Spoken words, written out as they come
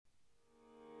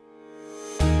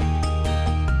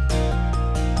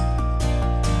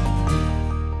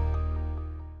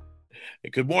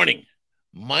Good morning.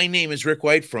 My name is Rick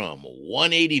White from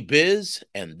 180 Biz,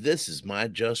 and this is my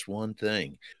Just One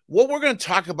Thing. What we're going to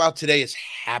talk about today is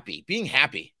being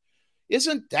happy.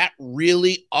 Isn't that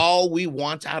really all we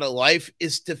want out of life,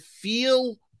 is to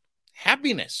feel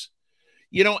happiness?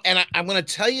 And I'm going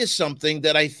to tell you something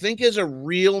that I think is a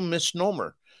real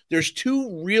misnomer. There's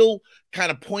two real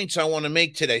kind of points I want to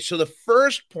make today. So the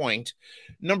first point,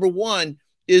 number one,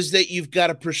 is that you've got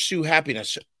to pursue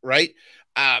happiness, right?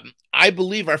 I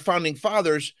believe our founding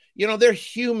fathers, they're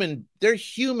human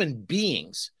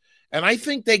beings. And I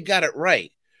think they got it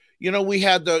right. We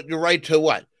had the right to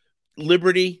what?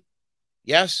 Liberty.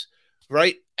 Yes.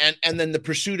 Right. And then the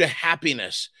pursuit of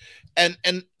happiness. And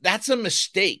that's a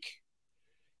mistake,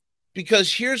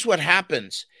 because here's what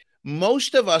happens.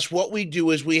 Most of us, what we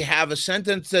do is we have a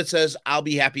sentence that says, I'll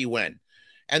be happy when,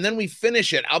 and then we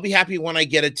finish it. I'll be happy when I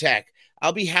get a tech.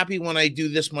 I'll be happy when I do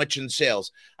this much in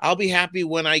sales. I'll be happy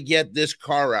when I get this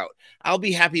car out. I'll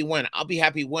be happy when.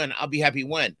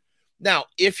 Now,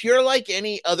 if you're like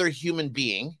any other human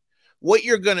being, what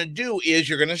you're going to do is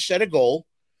you're going to set a goal,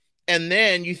 and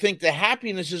then you think the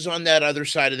happiness is on that other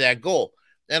side of that goal.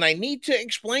 And I need to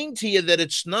explain to you that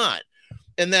it's not.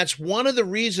 And that's one of the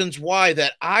reasons why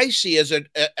that I see as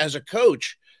a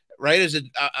coach, right, as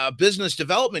a business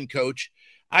development coach,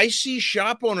 I see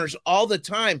shop owners all the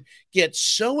time get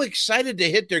so excited to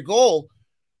hit their goal.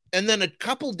 And then a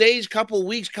couple days, couple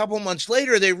weeks, couple months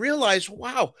later, they realize,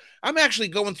 wow, I'm actually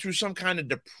going through some kind of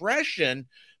depression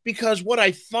because what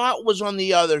I thought was on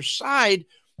the other side,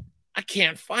 I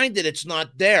can't find it. It's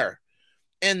not there.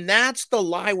 And that's the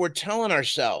lie we're telling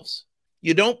ourselves.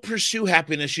 You don't pursue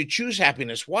happiness. You choose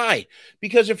happiness. Why?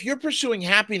 Because if you're pursuing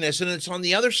happiness and it's on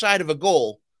the other side of a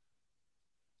goal,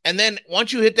 and then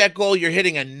once you hit that goal, you're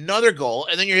hitting another goal,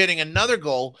 and then you're hitting another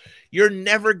goal, you're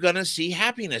never going to see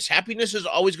happiness. Happiness is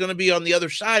always going to be on the other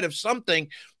side of something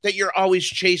that you're always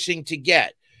chasing to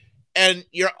get. And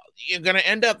you're going to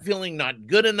end up feeling not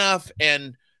good enough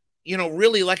and,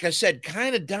 really, like I said,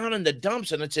 kind of down in the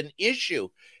dumps, and it's an issue.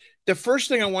 The first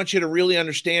thing I want you to really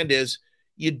understand is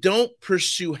you don't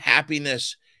pursue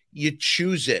happiness, you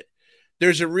choose it.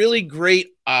 There's a really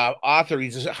great author,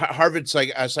 he's a Harvard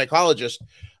psychologist,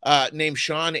 named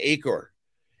Shawn Achor.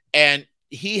 And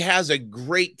he has a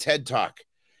great TED Talk.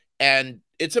 And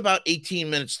it's about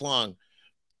 18 minutes long.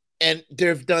 And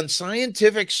they've done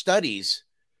scientific studies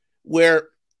where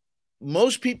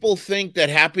most people think that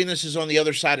happiness is on the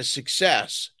other side of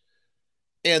success.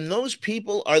 And those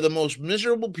people are the most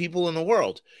miserable people in the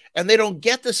world. And they don't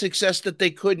get the success that they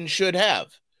could and should have.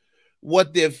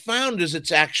 What they've found is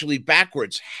it's actually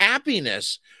backwards.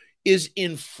 Happiness is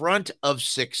in front of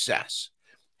success.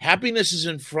 Happiness is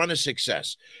in front of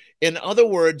success. In other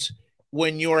words,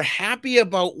 when you're happy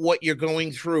about what you're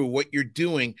going through, what you're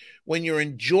doing, when you're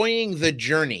enjoying the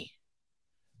journey,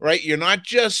 right? You're not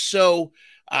just so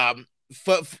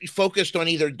focused on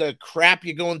either the crap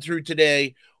you're going through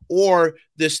today or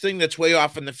this thing that's way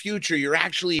off in the future. You're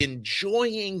actually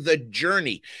enjoying the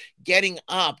journey, getting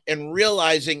up and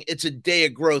realizing it's a day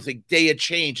of growth, a day of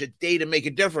change, a day to make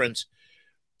a difference.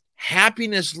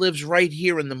 Happiness lives right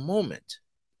here in the moment.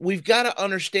 We've got to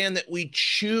understand that we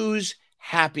choose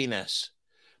happiness.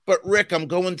 But Rick, I'm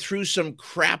going through some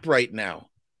crap right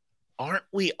now. Aren't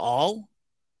we all?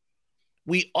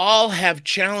 We all have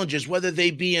challenges, whether they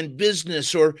be in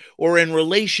business or in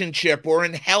relationship or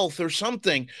in health or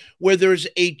something, where there's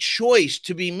a choice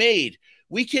to be made.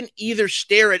 We can either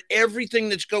stare at everything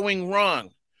that's going wrong,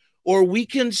 or we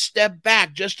can step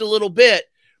back just a little bit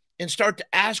and start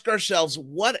to ask ourselves,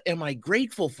 what am I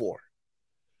grateful for?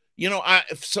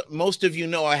 Most of you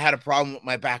know I had a problem with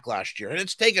my back last year, and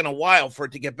it's taken a while for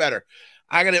it to get better.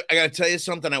 I gotta tell you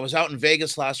something. I was out in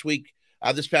Vegas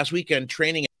this past weekend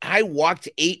training. I walked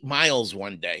 8 miles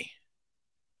one day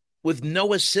with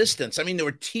no assistance. I mean, there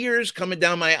were tears coming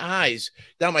down my eyes,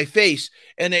 down my face,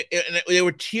 and they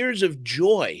were tears of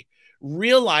joy,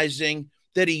 realizing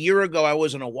that a year ago I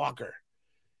wasn't a walker,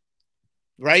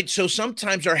 right? So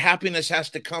sometimes our happiness has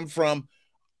to come from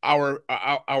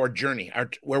our journey,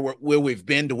 where we've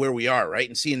been to where we are, right?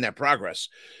 And seeing that progress.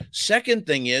 Second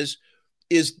thing is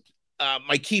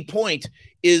my key point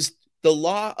is the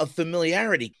law of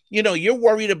familiarity. You're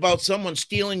worried about someone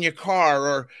stealing your car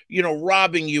or,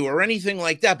 robbing you or anything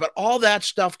like that, but all that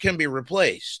stuff can be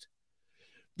replaced.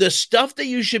 The stuff that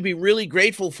you should be really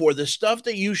grateful for, the stuff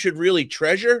that you should really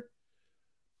treasure,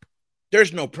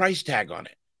 there's no price tag on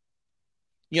it.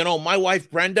 My wife,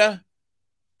 Brenda,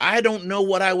 I don't know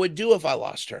what I would do if I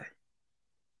lost her.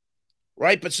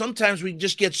 Right? But sometimes we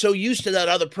just get so used to that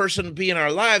other person being in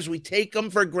our lives, we take them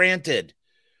for granted.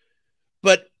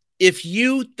 But If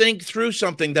you think through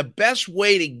something, the best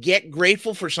way to get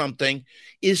grateful for something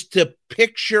is to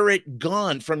picture it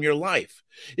gone from your life,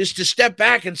 is to step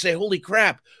back and say, holy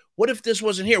crap, what if this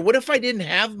wasn't here? What if I didn't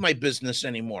have my business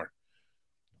anymore?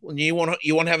 Well, you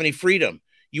won't have any freedom.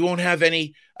 You won't have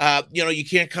any, you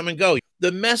can't come and go.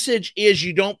 The message is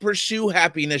you don't pursue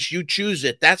happiness, you choose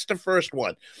it. That's the first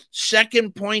one.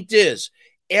 Second point is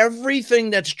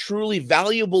everything that's truly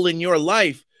valuable in your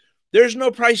life, there's no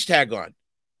price tag on.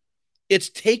 It's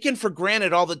taken for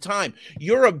granted all the time.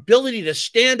 Your ability to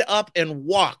stand up and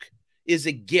walk is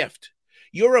a gift.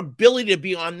 Your ability to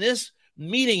be on this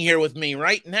meeting here with me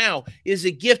right now is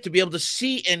a gift, to be able to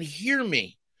see and hear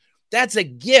me. That's a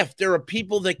gift. There are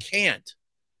people that can't.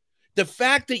 The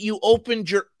fact that you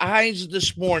opened your eyes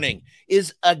this morning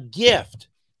is a gift.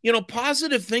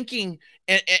 Positive thinking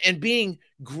and being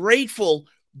grateful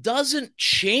doesn't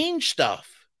change stuff,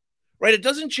 right? It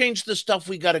doesn't change the stuff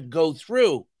we got to go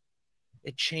through.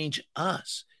 It changes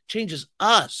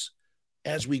us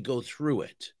as we go through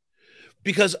it.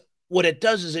 Because what it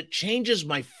does is it changes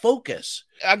my focus.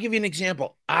 I'll give you an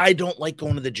example. I don't like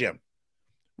going to the gym,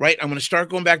 right? I'm going to start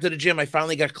going back to the gym. I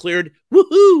finally got cleared.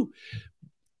 Woohoo!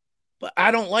 But I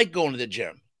don't like going to the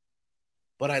gym.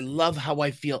 But I love how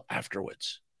I feel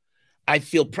afterwards.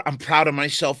 I'm proud of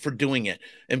myself for doing it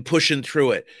and pushing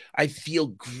through it. I feel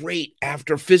great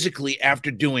physically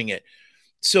after doing it.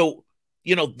 So,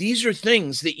 these are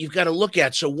things that you've got to look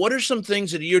at. So what are some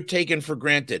things that you're taking for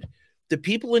granted? The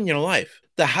people in your life,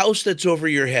 the house that's over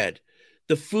your head,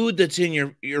 the food that's in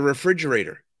your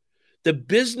refrigerator, the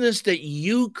business that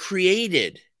you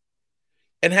created,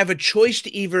 and have a choice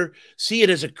to either see it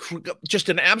as just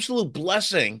an absolute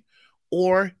blessing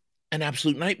or an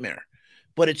absolute nightmare.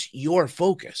 But it's your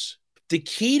focus. The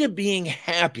key to being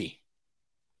happy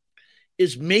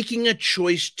is making a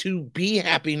choice to be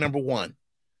happy, number one.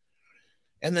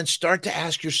 And then start to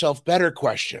ask yourself better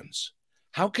questions.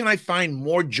 How can I find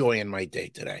more joy in my day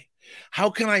today?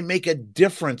 How can I make a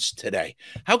difference today?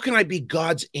 How can I be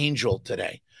God's angel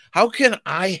today? How can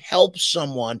I help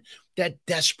someone that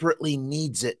desperately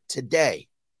needs it today?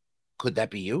 Could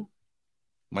that be you?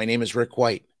 My name is Rick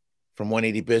White from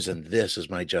 180 Biz, and this is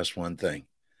my Just One Thing.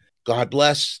 God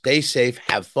bless, stay safe,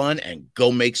 have fun, and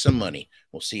go make some money.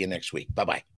 We'll see you next week.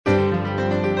 Bye-bye.